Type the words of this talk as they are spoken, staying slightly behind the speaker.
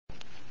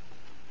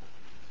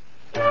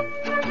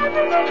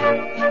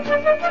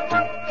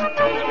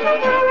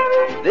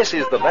This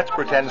is the Let's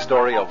Pretend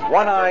story of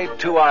One Eye,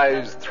 Two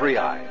Eyes, Three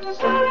Eyes.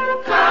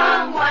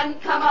 Come one,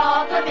 come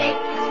all, the big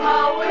and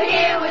small, we're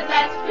here with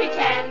Let's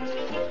Pretend.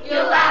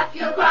 You'll laugh,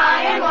 you'll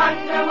cry, and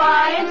wonder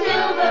why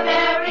until the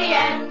very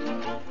end.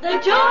 The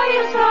joy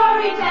of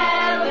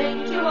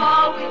storytelling to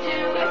all we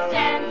do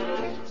extend.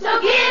 So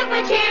give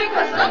a cheer,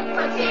 'cause look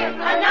what's here,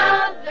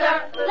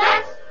 another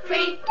Let's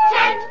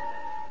Pretend.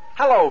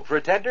 Hello,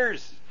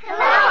 pretenders.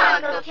 Hello,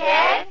 Uncle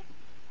Ted.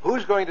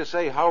 Who's going to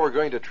say how we're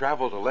going to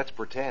travel to Let's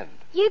Pretend?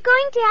 You're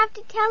going to have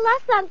to tell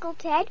us, Uncle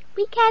Ted.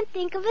 We can't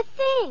think of a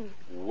thing.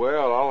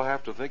 Well, I'll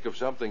have to think of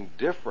something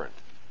different.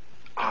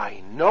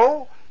 I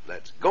know.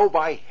 Let's go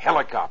by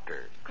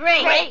helicopter.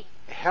 Great.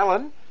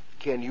 Helen,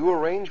 can you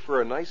arrange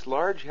for a nice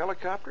large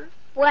helicopter?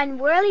 One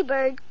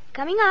whirlybird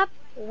coming up.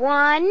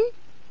 1,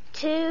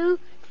 2,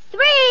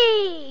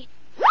 3.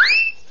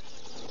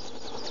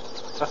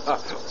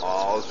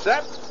 All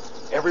set?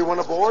 Everyone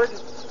aboard?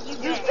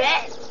 You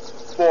bet.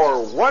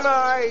 For One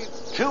Eye,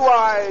 Two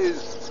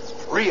Eyes,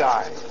 Three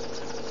Eyes.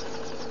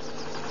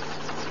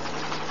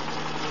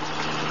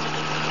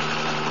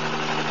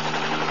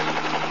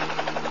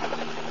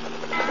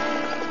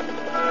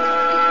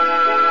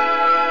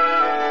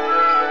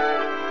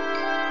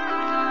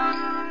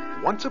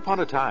 Once upon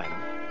a time,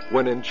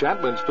 when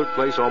enchantments took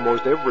place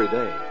almost every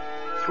day,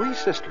 three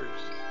sisters,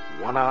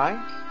 One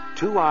Eye,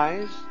 Two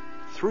Eyes,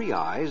 Three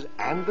Eyes,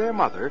 and their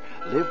mother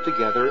lived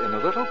together in a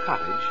little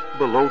cottage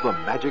below the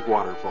magic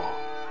waterfall.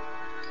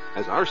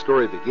 As our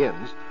story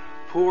begins,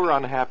 poor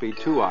unhappy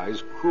Two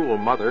Eyes' cruel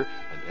mother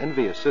and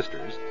envious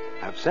sisters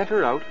have sent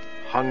her out,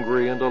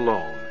 hungry and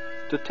alone,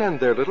 to tend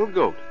their little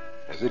goat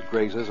as it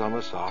grazes on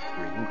the soft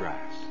green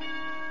grass.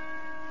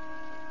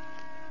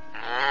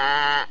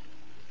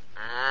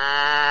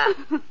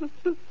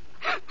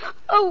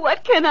 Oh,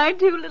 what can I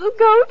do, little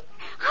goat?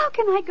 How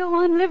can I go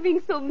on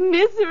living so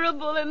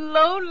miserable and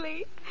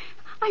lonely?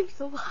 I'm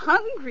so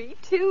hungry,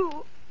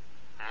 too.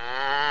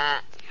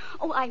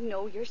 Oh, I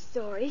know you're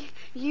sorry.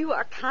 You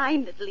are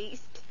kind, at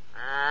least.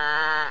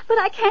 But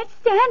I can't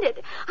stand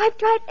it. I've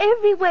tried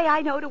every way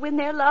I know to win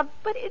their love,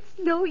 but it's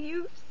no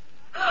use.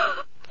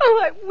 Oh,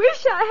 I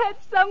wish I had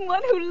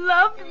someone who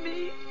loved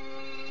me.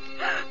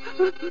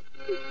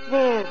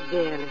 There,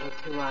 little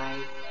Two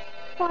Eyes.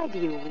 Why do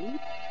you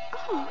weep?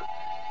 Oh,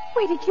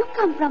 where did you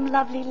come from,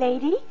 lovely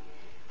lady?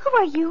 Who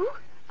are you?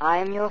 I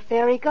am your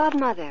fairy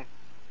godmother.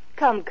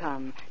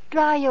 Come,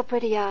 dry your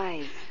pretty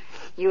eyes.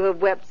 You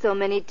have wept so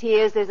many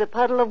tears, there's a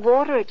puddle of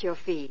water at your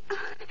feet.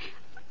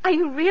 Are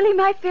you really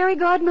my fairy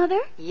godmother?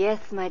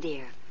 Yes, my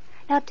dear.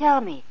 Now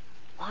tell me,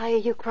 why are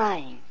you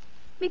crying?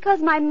 Because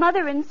my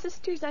mother and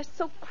sisters are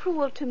so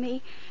cruel to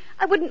me.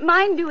 I wouldn't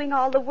mind doing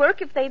all the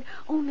work if they'd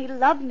only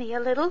love me a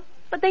little,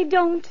 but they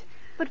don't.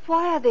 But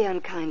why are they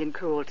unkind and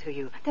cruel to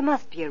you? There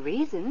must be a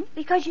reason.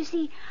 Because, you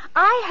see,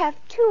 I have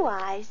 2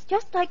 eyes,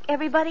 just like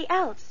everybody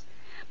else.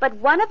 But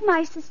one of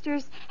my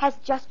sisters has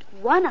just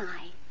 1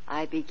 eye.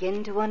 I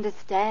begin to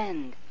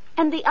understand.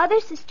 And the other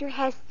sister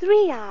has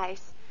 3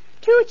 eyes.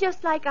 2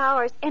 just like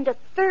ours, and a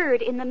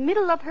 3rd in the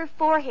middle of her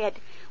forehead,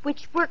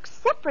 which works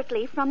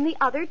separately from the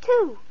other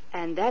 2.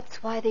 And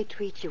that's why they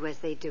treat you as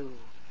they do.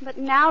 But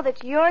now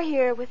that you're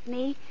here with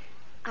me,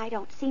 I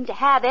don't seem to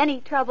have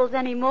any troubles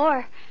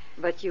anymore.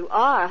 But you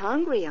are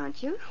hungry,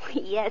 aren't you?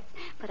 Yes,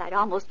 but I'd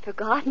almost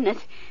forgotten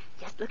it.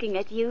 Just looking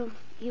at you,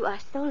 you are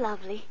so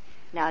lovely.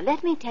 Now,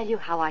 let me tell you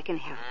how I can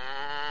help.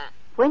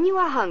 When you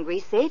are hungry,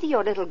 say to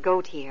your little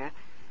goat here,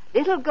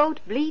 "Little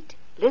goat bleat,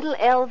 little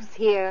elves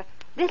here,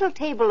 little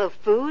table of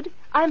food,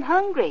 I'm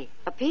hungry,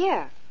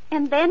 appear."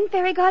 And then,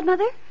 fairy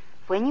godmother?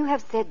 When you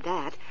have said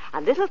that,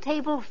 a little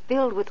table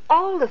filled with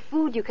all the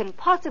food you can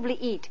possibly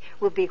eat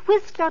will be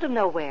whisked out of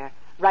nowhere,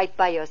 right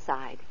by your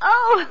side.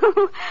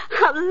 Oh,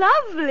 how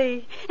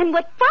lovely. And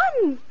what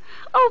fun.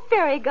 Oh,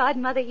 fairy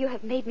godmother, you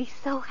have made me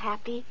so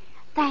happy.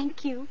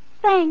 Thank you.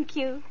 Thank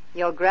you.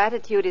 Your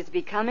gratitude is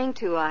becoming,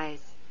 Two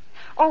Eyes.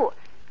 Oh,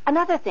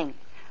 another thing.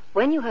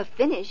 When you have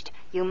finished,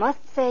 you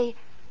must say,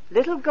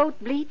 "Little goat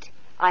bleat,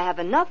 I have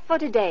enough for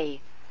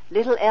today.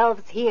 Little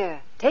elves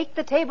here, take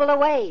the table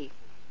away."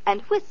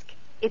 And whisk,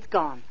 it's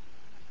gone.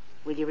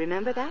 Will you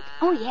remember that?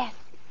 Oh, yes.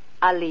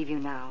 I'll leave you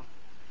now.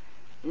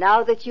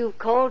 Now that you've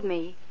called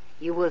me,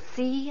 you will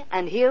see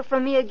and hear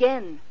from me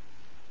again.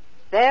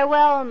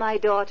 Farewell, my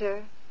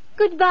daughter.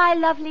 Goodbye,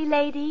 lovely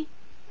lady.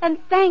 And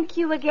thank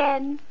you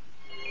again.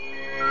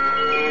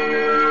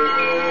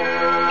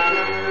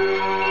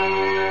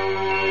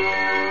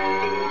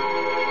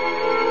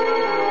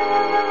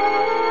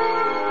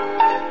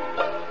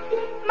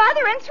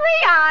 Mother and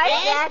Three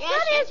Eyes. Yes,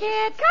 What is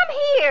it? Come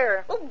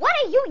here. Well, what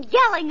are you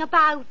yelling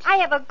about? I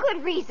have a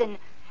good reason.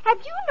 Have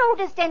you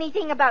noticed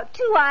anything about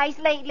Two Eyes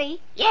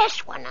lately?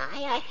 Yes, One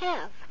Eye, I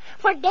have.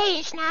 For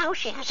days now,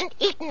 she hasn't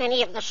eaten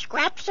any of the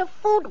scraps of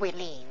food we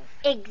leave.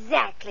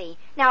 Exactly.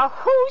 Now,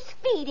 who's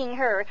feeding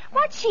her?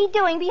 What's she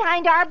doing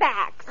behind our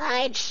backs?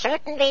 I'd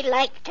certainly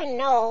like to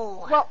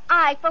know. Well,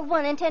 I, for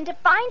one, intend to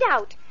find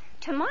out.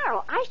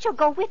 tomorrow I shall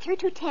go with her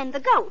to tend the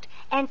goat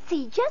and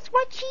see just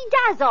what she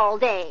does all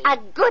day. A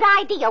good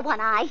idea,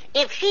 One-Eye.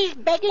 If she's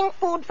begging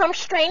food from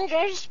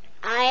strangers,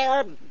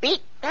 I'll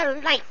beat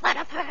the life out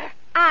of her.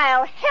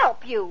 I'll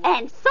help you.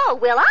 And so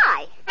will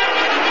I.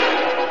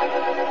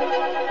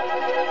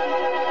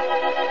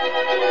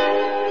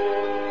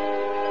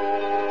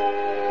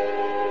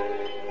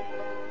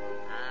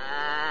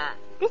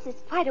 This is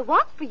quite a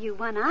walk for you,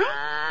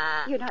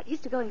 One-Eye. You're not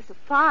used to going so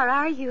far,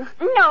 are you?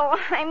 No,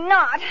 I'm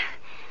not.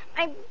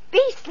 I'm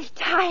beastly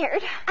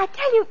tired. I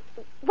tell you,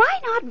 why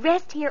not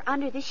rest here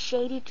under this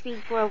shady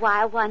tree for a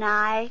while,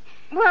 One-Eye?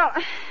 Well,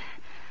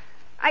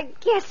 I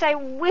guess I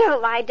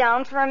will lie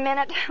down for a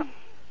minute.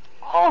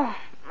 Oh,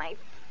 my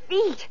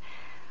feet.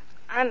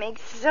 I'm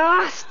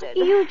exhausted.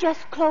 You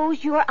just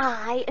close your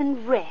eye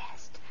and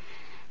rest.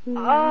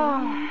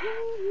 Oh,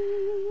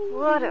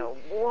 what a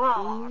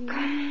walk.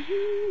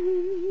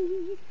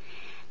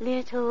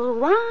 Little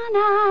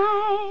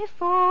One-Eye,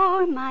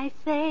 for my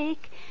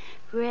sake,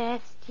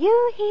 rest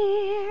you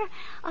here.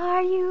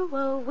 Are you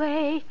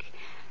awake?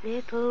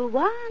 Little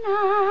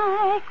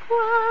One-Eye,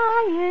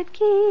 quiet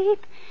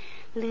keep.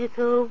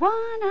 Little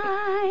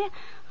One-Eye,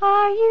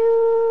 are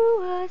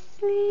you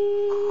asleep?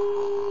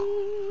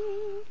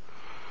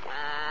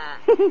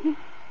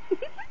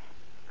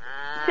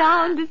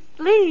 Sound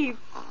asleep.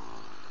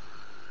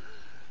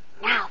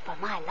 Now for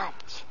my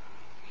lunch.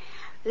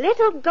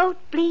 Little goat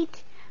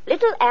bleat,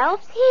 little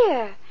elves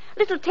here.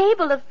 Little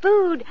table of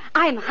food,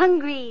 I'm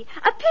hungry,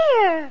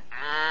 appear.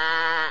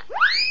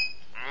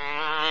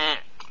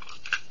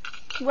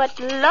 What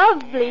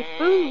lovely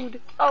food.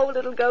 Oh,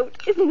 little goat,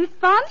 isn't this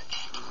fun?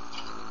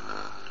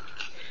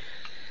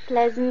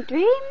 Pleasant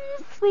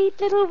dreams, sweet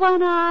little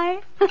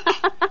One-Eye.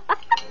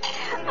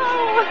 Oh.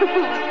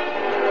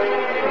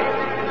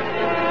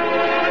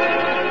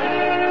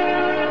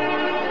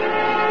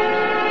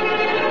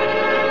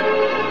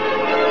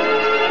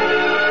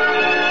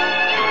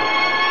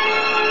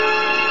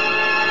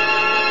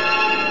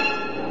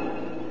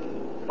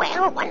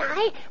 Well,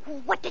 One-Eye,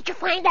 what did you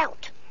find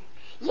out?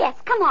 Yes,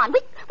 come on.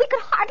 We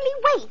could hardly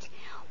wait.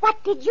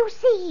 What did you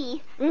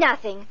see?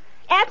 Nothing.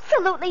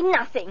 Absolutely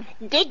nothing.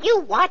 Did you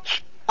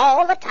watch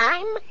all the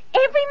time?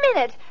 Every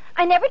minute.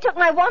 I never took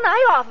my one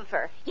eye off of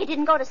her. You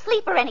didn't go to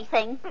sleep or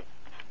anything?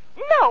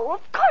 No,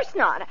 of course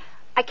not.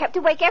 I kept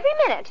awake every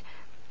minute.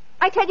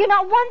 I tell you,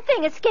 not one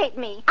thing escaped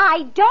me.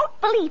 I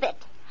don't believe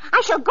it.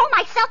 I shall go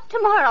myself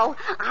tomorrow.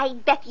 I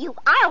bet you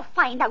I'll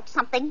find out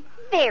something.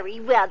 Very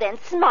well then,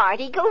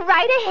 Smarty. Go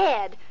right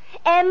ahead.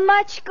 And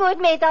much good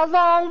may the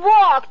long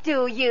walk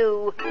do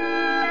you.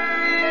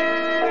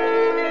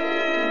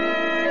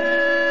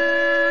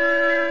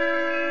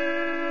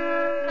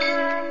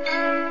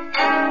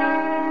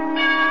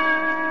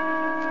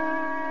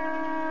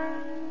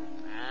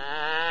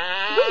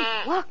 We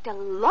walked a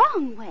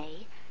long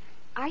way.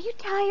 Are you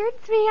tired,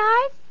 Three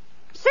Eyes?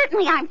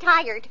 Certainly I'm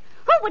tired.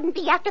 Who wouldn't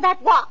be after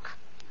that walk?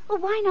 Well,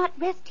 why not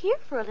rest here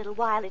for a little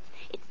while? It's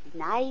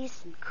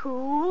nice and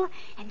cool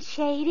and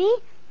shady.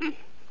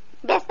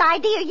 Best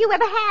idea you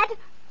ever had?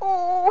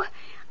 Oh,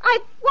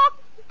 I've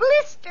walked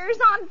blisters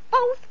on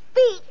both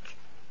feet.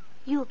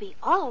 You'll be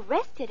all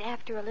rested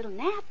after a little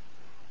nap.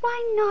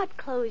 Why not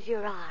close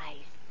your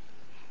eyes?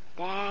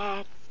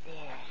 That's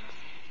it.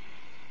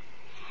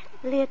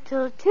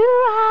 Little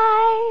Two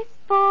Eyes,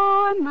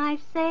 for my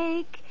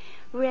sake,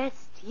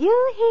 rest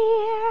you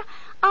here.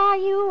 Are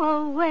you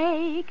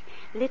awake?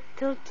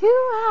 Little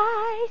Two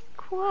Eyes,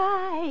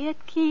 quiet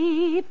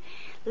keep.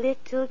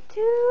 Little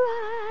Two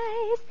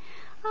Eyes,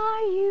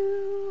 are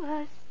you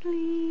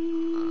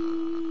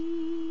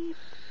asleep?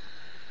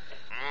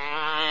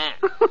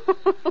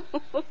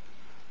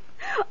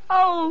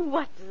 Oh,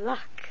 what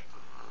luck.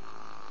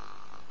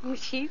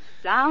 She's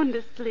sound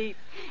asleep,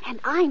 and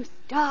I'm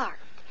starved.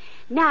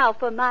 Now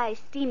for my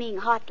steaming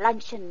hot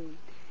luncheon.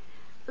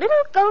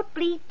 Little goat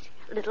bleat,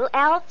 little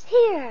elves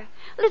here.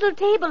 Little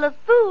table of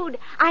food,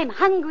 I'm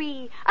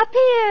hungry,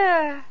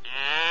 appear.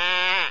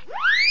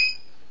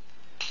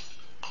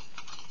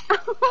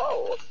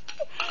 Oh,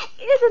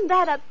 isn't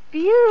that a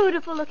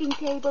beautiful-looking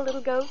table,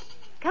 little goat?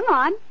 Come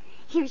on,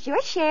 here's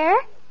your share.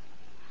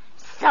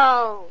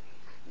 So,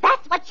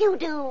 that's what you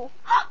do.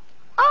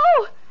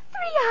 Oh,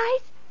 Three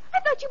Eyes, I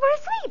thought you were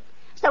asleep.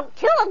 So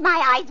 2 of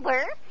my eyes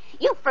were.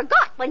 You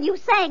forgot when you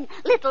sang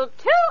Little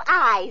Two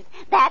Eyes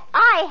that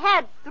I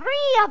had 3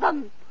 of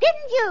them,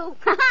 didn't you?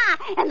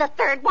 And the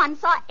third one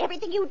saw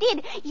everything you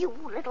did. You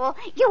little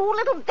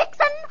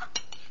vixen.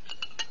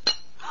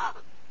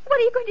 What are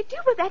you going to do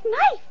with that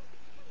knife?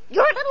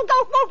 Your little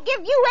goat won't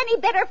give you any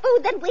better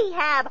food than we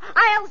have.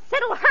 I'll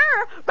settle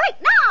her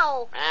right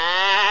now.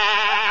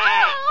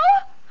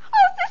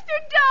 Oh, sister,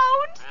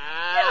 don't.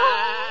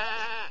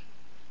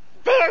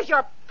 There's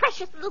your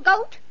precious little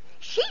goat.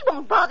 She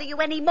won't bother you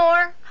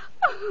anymore.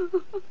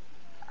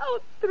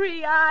 Oh,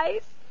 Three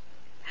Eyes.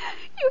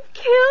 You've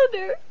killed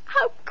her.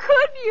 How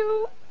could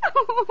you?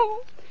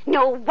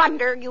 No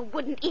wonder you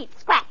wouldn't eat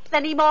scraps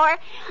anymore.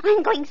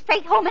 I'm going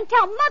straight home and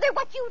tell Mother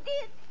what you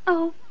did.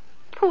 Oh,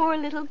 poor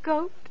little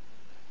goat.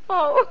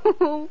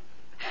 Oh,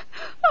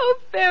 Oh,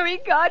 fairy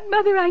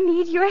godmother, I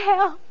need your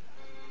help.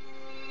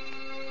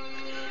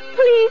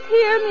 Please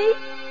hear me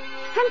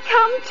and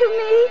come to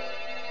me.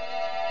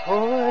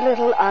 Poor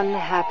little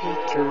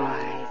unhappy Two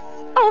Eyes.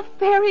 Oh,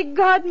 fairy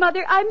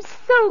godmother, I'm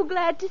so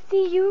glad to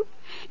see you.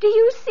 Do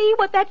you see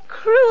what that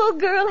cruel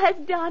girl has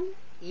done?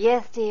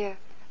 Yes, dear.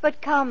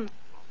 But come,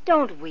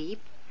 don't weep.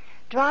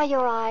 Dry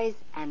your eyes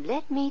and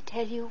let me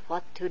tell you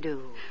what to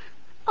do.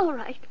 All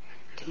right.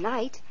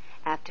 Tonight,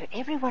 after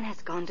everyone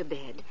has gone to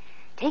bed,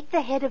 take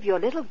the head of your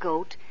little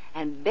goat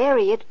and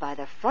bury it by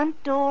the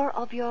front door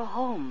of your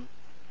home.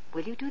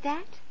 Will you do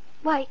that?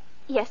 Why,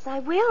 yes, I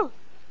will.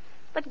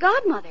 But,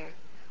 godmother,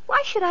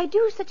 why should I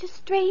do such a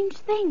strange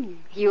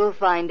thing? You'll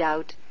find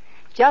out.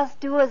 Just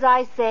do as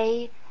I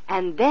say,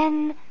 and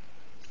then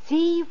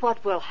see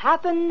what will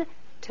happen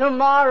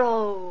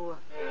tomorrow.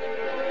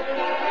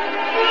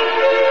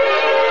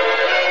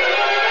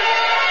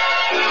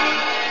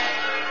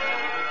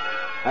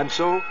 And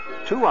so,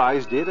 Two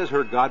Eyes did as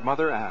her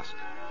godmother asked.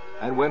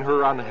 And when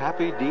her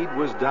unhappy deed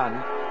was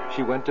done,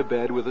 she went to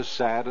bed with a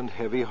sad and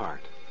heavy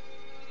heart.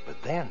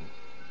 But then,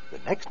 the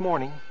next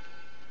morning...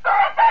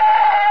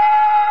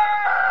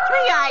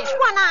 Three Eyes,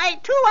 One Eye,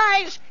 Two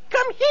Eyes,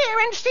 come here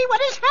and see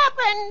what has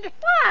happened.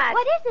 What?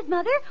 What is it,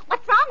 Mother?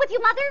 What's wrong with you,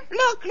 Mother?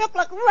 Look,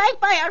 right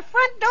by our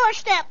front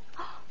doorstep.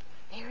 Oh,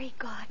 fairy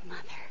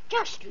godmother.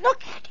 Just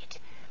look at it.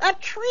 A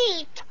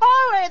tree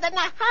taller than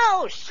the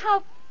house.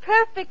 How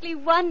perfectly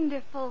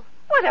wonderful.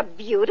 What a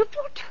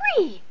beautiful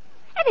tree.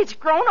 And it's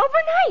grown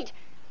overnight.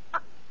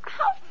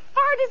 How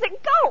far does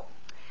it go?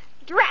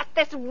 Drat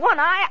this One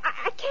Eye.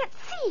 I can't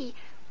see.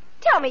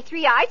 Tell me,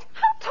 Three Eyes,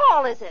 how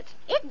tall is it?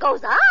 It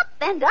goes up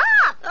and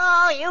up.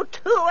 Oh, you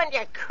two and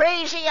your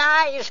crazy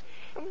eyes.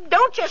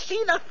 Don't you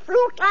see the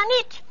fruit on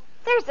it?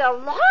 There's a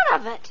lot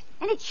of it.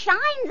 And it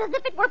shines as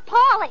if it were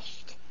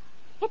polished.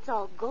 It's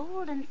all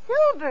gold and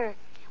silver.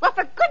 Well,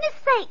 for goodness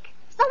sake,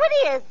 so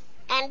it is.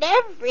 And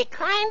every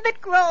kind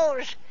that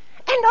grows.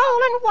 And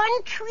all in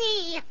one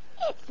tree.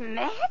 It's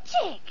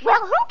magic.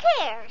 Well, who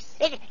cares?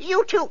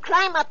 You two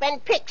climb up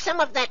and pick some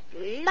of that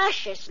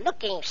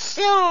luscious-looking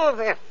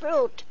silver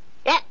fruit.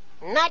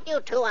 Not you,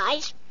 Two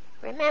Eyes.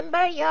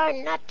 Remember, you're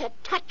not to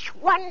touch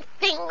one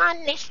thing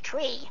on this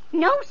tree.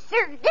 No,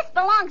 sir. This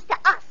belongs to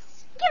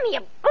us. Give me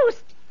a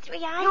boost,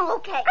 Three Eyes. Oh,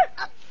 okay.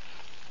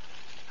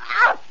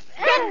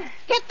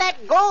 Get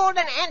that gold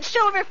and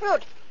silver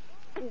fruit.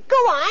 Go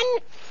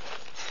on.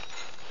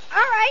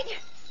 All right.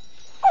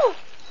 Oh,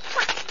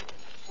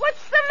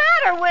 what's the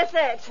matter with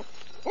it?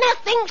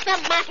 Nothing's the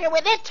matter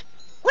with it.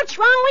 What's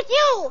wrong with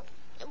you?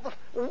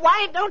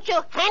 Why don't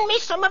you hand me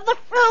some of the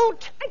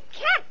fruit? I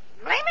can't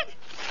blame it.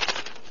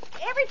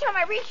 Every time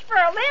I reach for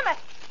a limb,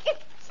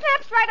 it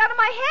snaps right out of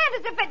my hand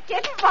as if it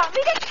didn't want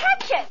me to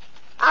touch it.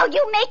 Oh,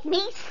 you make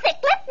me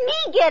sick. Let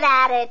me get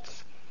at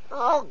it.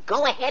 Oh,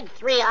 go ahead,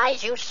 Three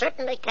Eyes. You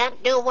certainly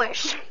can't do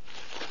worse.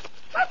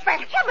 Well, for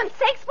heaven's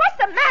sakes, what's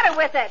the matter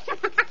with it?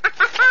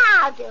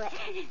 I'll do it.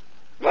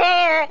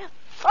 There.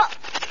 Oh,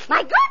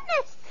 my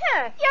goodness.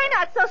 You're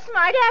not so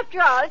smart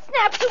after all. It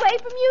snaps away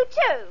from you,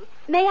 too.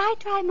 May I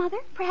try, Mother?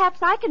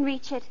 Perhaps I can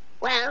reach it.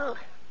 Well,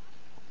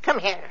 come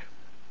here.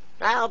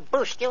 I'll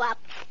boost you up.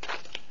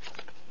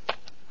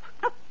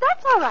 Oh,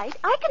 that's all right.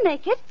 I can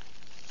make it.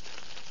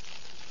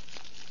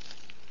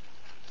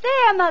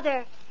 There,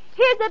 Mother.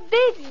 Here's a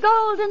big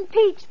golden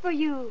peach for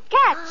you.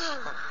 Catch.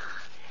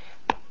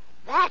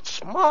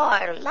 That's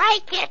more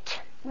like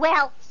it.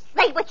 Well,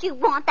 say what you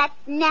want. That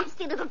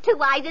nasty little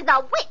Two Eyes is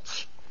a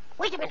witch.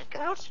 Wait a minute,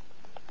 girls.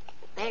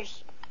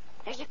 There's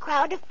a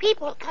crowd of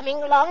people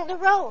coming along the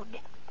road.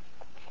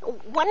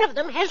 One of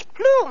them has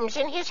plumes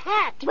in his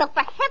hat. Well,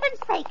 for heaven's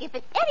sake, if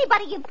it's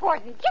anybody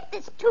important, get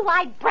this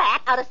two-eyed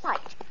brat out of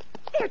sight.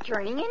 They're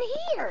turning in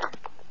here.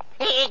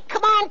 Hey,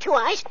 come on, Two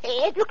Eyes.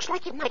 It looks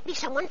like it might be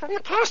someone from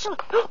the castle.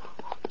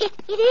 It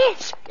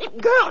is.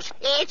 Girls,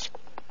 it's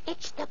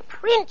the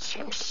prince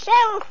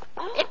himself.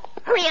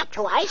 Hurry up,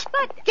 Two Eyes.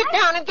 Get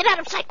down and get out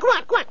of sight. Go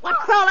on.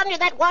 Crawl under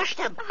that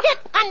washtub. Get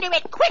under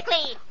it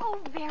quickly. Oh,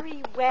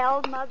 very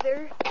well,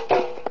 Mother.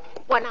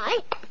 One Eye,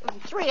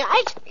 Three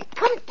Eyes,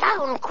 come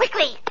down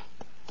quickly.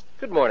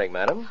 Good morning,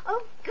 madam.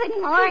 Oh, good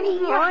morning,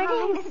 Good Your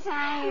morning, Highness.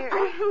 sire.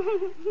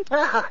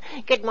 Oh,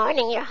 good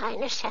morning, Your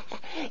Highness.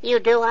 You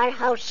do our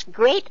house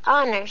great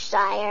honor,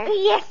 sire.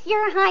 Yes,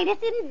 Your Highness,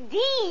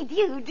 indeed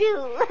you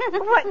do.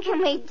 What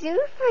can we do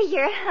for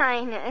Your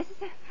Highness?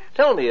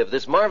 Tell me of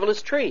this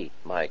marvelous tree.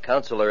 My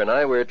counselor and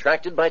I were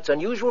attracted by its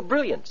unusual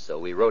brilliance, so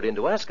we rode in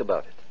to ask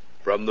about it.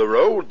 From the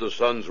road, the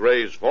sun's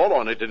rays fall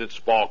on it, and it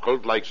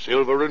sparkled like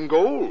silver and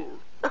gold.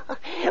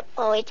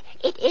 Oh, it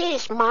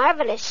is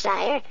marvelous,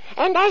 sire.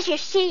 And as you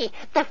see,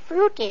 the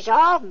fruit is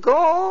all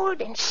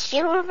gold and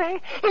silver,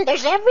 and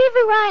there's every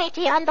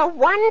variety on the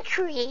one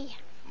tree.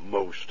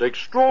 Most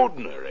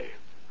extraordinary.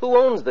 Who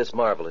owns this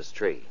marvelous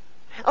tree?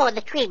 Oh,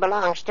 the tree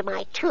belongs to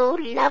my two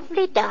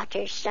lovely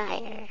daughters,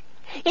 sire.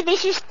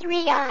 This is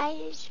Three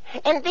Eyes,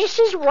 and this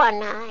is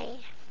One Eye.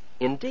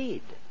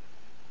 Indeed.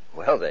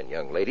 Well then,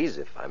 young ladies,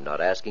 if I'm not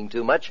asking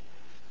too much,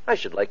 I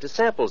should like to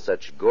sample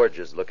such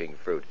gorgeous-looking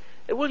fruit.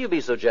 Will you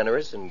be so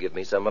generous and give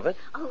me some of it?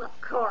 Oh,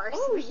 of course.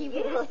 Oh, he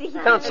will.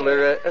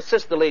 Counselor,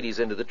 assist the ladies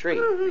into the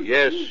tree.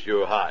 Yes,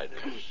 Your Highness.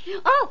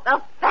 Oh,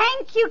 well,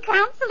 thank you,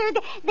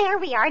 Counselor. There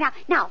we are.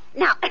 Now,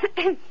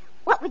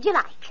 what would you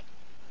like?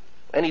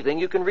 Anything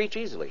you can reach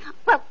easily.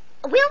 Well,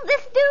 will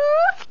this do?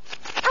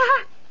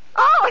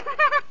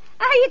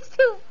 It's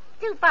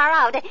too far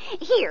out.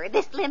 Here,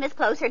 this limb is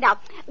closer. Now,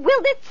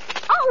 will this...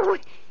 Oh,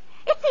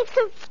 it seems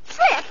to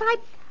slip.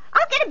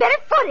 I'll get a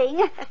better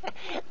footing.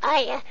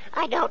 I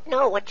don't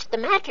know what's the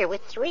matter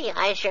with Three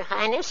Eyes, Your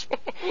Highness.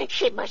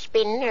 She must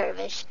be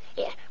nervous.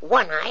 Here,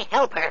 One Eye,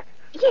 help her.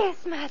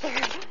 Yes, Mother.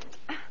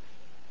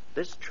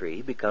 This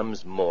tree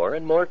becomes more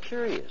and more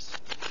curious.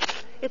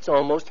 It's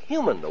almost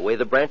human, the way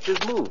the branches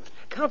move.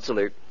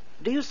 Counselor,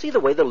 do you see the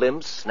way the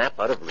limbs snap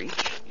out of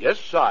reach? Yes,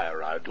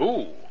 sire, I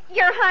do.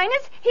 Your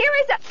Highness, here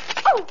is a...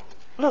 Oh!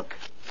 Look,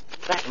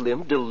 that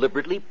limb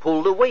deliberately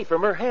pulled away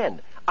from her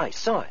hand. I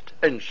saw it.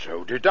 And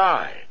so did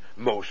I.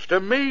 Most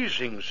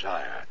amazing,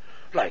 sire.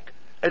 Like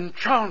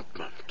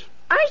enchantment.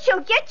 I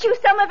shall get you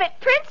some of it,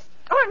 Prince,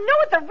 or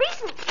know the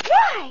reason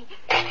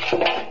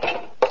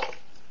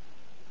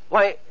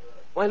why.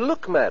 Why,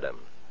 look, madam.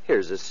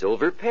 Here's a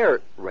silver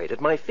pear right at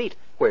my feet.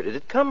 Where did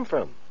it come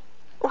from?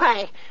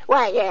 Why,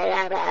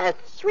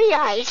 Three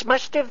Eyes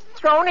must have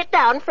thrown it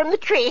down from the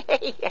tree.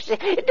 Yes,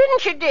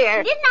 didn't you,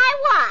 dear? Didn't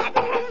I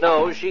what?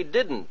 No, she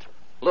didn't.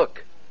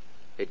 Look,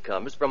 it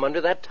comes from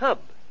under that tub.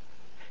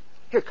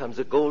 Here comes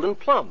a golden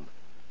plum.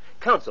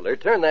 Counselor,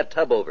 turn that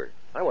tub over.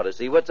 I want to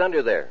see what's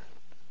under there.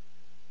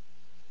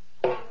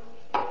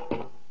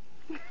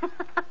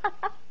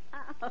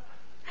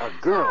 A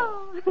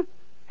girl.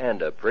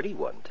 And a pretty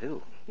one,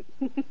 too.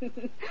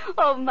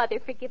 Oh, Mother,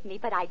 forgive me,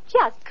 but I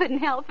just couldn't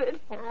help it.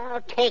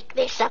 I'll take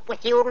this up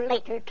with you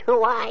later,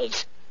 Two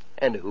Eyes.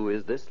 And who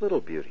is this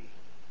little beauty?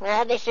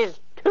 This is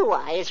Two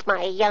Eyes,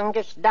 my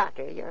youngest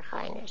daughter, Your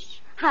Highness.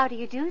 How do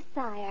you do,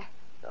 sire?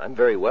 I'm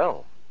very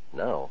well,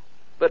 now.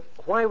 But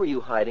why were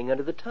you hiding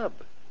under the tub?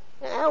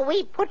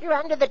 We put her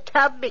under the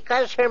tub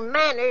because her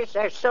manners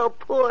are so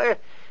poor.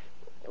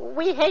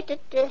 We hated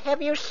to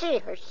have you see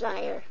her,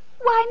 sire.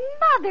 Why,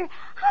 Mother,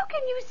 how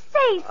can you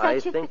say such I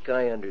think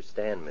I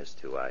understand, Miss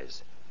Two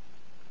Eyes.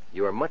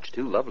 You are much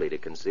too lovely to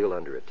conceal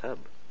under a tub.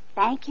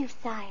 Thank you,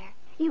 sire.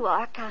 You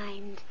are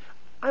kind.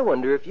 I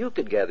wonder if you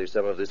could gather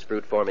some of this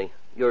fruit for me.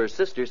 Your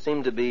sisters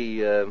seem to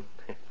be,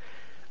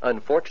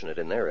 unfortunate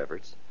in their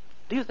efforts.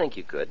 Do you think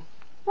you could?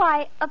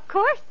 Why, of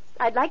course.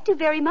 I'd like to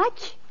very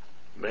much.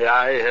 May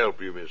I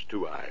help you, Miss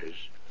Two Eyes?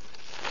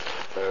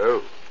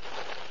 Oh,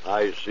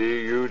 I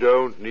see you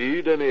don't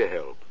need any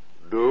help,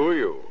 do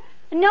you?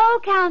 No,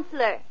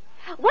 Counselor.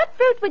 What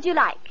fruit would you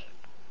like?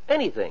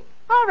 Anything.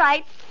 All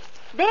right.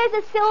 There's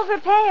a silver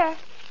pear.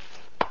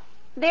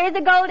 There's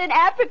a golden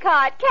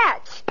apricot.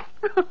 Catch.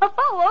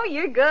 Oh,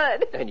 you're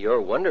good. And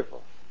you're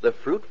wonderful. The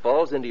fruit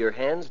falls into your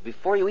hands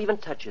before you even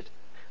touch it.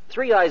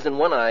 Three Eyes and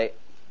One Eye.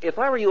 If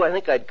I were you, I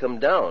think I'd come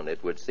down.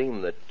 It would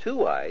seem that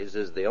Two Eyes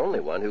is the only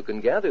one who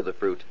can gather the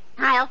fruit.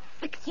 I'll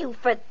fix you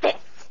for this.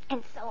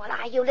 And so will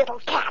I, you little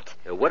cat.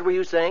 What were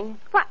you saying?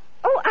 What?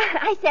 Oh,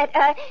 I said,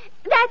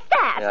 that's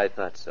that. Yeah, I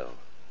thought so.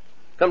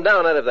 Come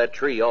down out of that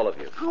tree, all of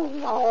you.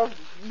 Oh, all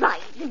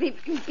right.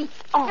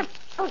 Oh.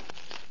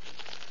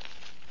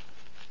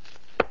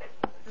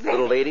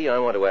 Little lady, I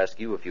want to ask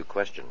you a few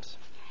questions.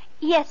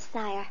 Yes,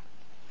 sire.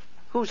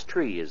 Whose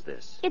tree is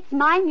this? It's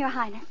mine, Your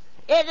Highness.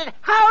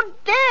 How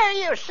dare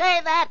you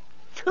say that,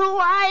 Two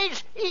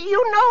Eyes?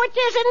 You know it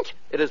isn't.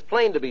 It is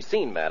plain to be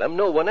seen, madam.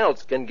 No one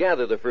else can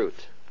gather the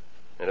fruit.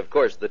 And, of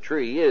course, the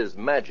tree is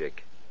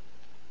magic.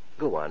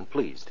 Go on,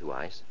 please, Two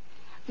Eyes.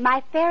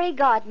 My fairy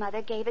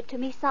godmother gave it to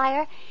me,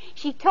 sire.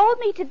 She told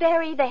me to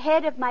bury the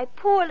head of my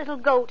poor little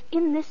goat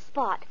in this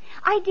spot.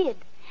 I did.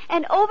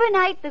 And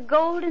overnight the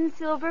gold and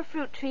silver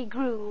fruit tree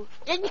grew.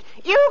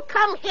 You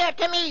come here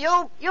to me,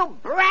 you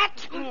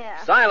brat.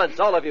 Yeah. Silence,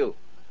 all of you.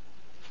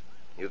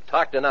 You've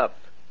talked enough.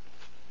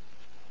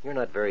 You're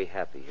not very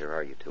happy here,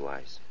 are you, Two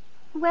Eyes?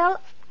 Well,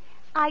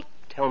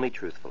 Tell me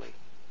truthfully.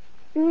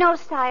 No,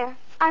 sire,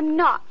 I'm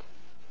not.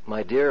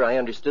 My dear, I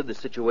understood the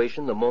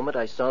situation the moment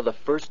I saw the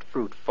first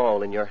fruit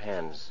fall in your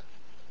hands.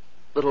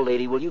 Little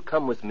lady, will you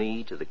come with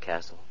me to the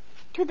castle?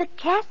 To the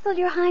castle,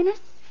 Your Highness?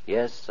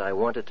 Yes, I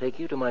want to take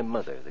you to my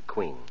mother, the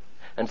Queen.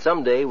 And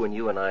someday, when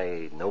you and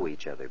I know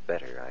each other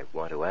better, I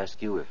want to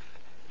ask you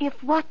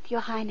If what,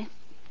 Your Highness?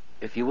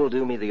 if you will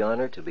do me the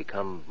honor to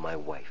become my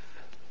wife.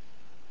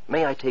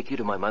 May I take you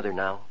to my mother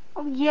now?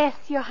 Oh, yes,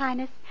 Your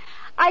Highness.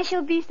 I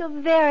shall be so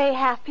very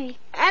happy.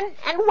 And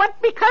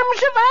what becomes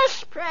of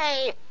us,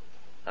 pray?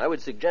 I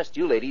would suggest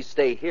you ladies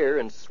stay here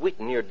and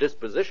sweeten your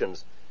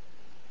dispositions.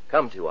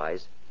 Come, Two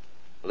Eyes.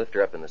 Lift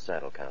her up in the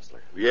saddle,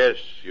 Counselor. Yes,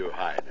 Your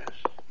Highness.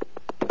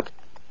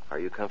 Are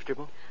you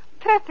comfortable?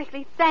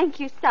 Perfectly, thank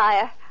you,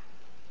 sire.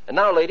 And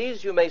now,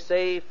 ladies, you may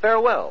say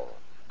farewell.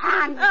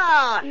 And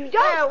Don't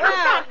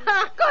farewell.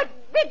 Good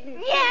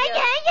riddance.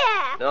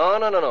 Yeah. No.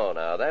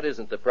 Now, that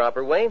isn't the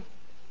proper way.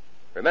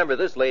 Remember,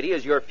 this lady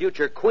is your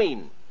future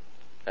queen.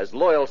 As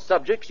loyal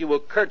subjects, you will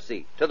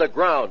curtsy to the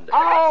ground.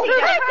 I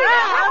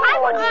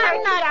would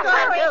I'm not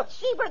going to.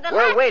 She were the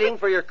We're last- waiting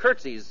for your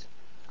curtsies.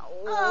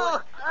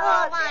 My.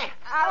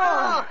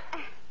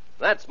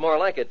 That's more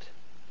like it.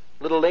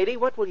 Little lady,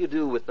 what will you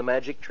do with the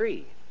magic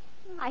tree?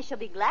 I shall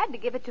be glad to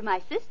give it to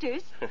my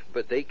sisters.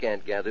 But they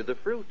can't gather the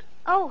fruit.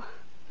 Oh,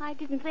 I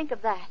didn't think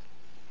of that.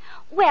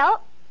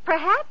 Well,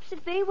 perhaps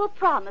if they will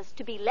promise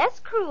to be less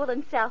cruel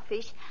and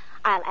selfish,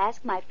 I'll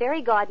ask my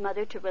fairy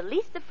godmother to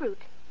release the fruit.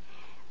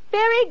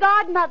 Fairy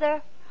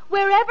godmother,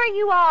 wherever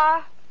you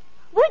are,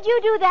 would you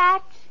do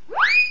that?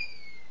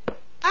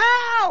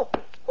 Ow!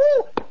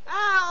 Ooh!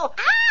 Ow!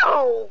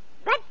 Ow!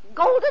 That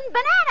golden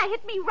banana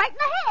hit me right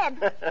in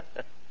the head.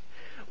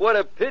 What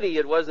a pity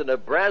it wasn't a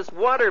brass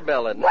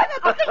watermelon.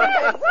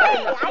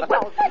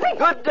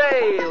 Good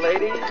day,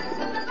 ladies.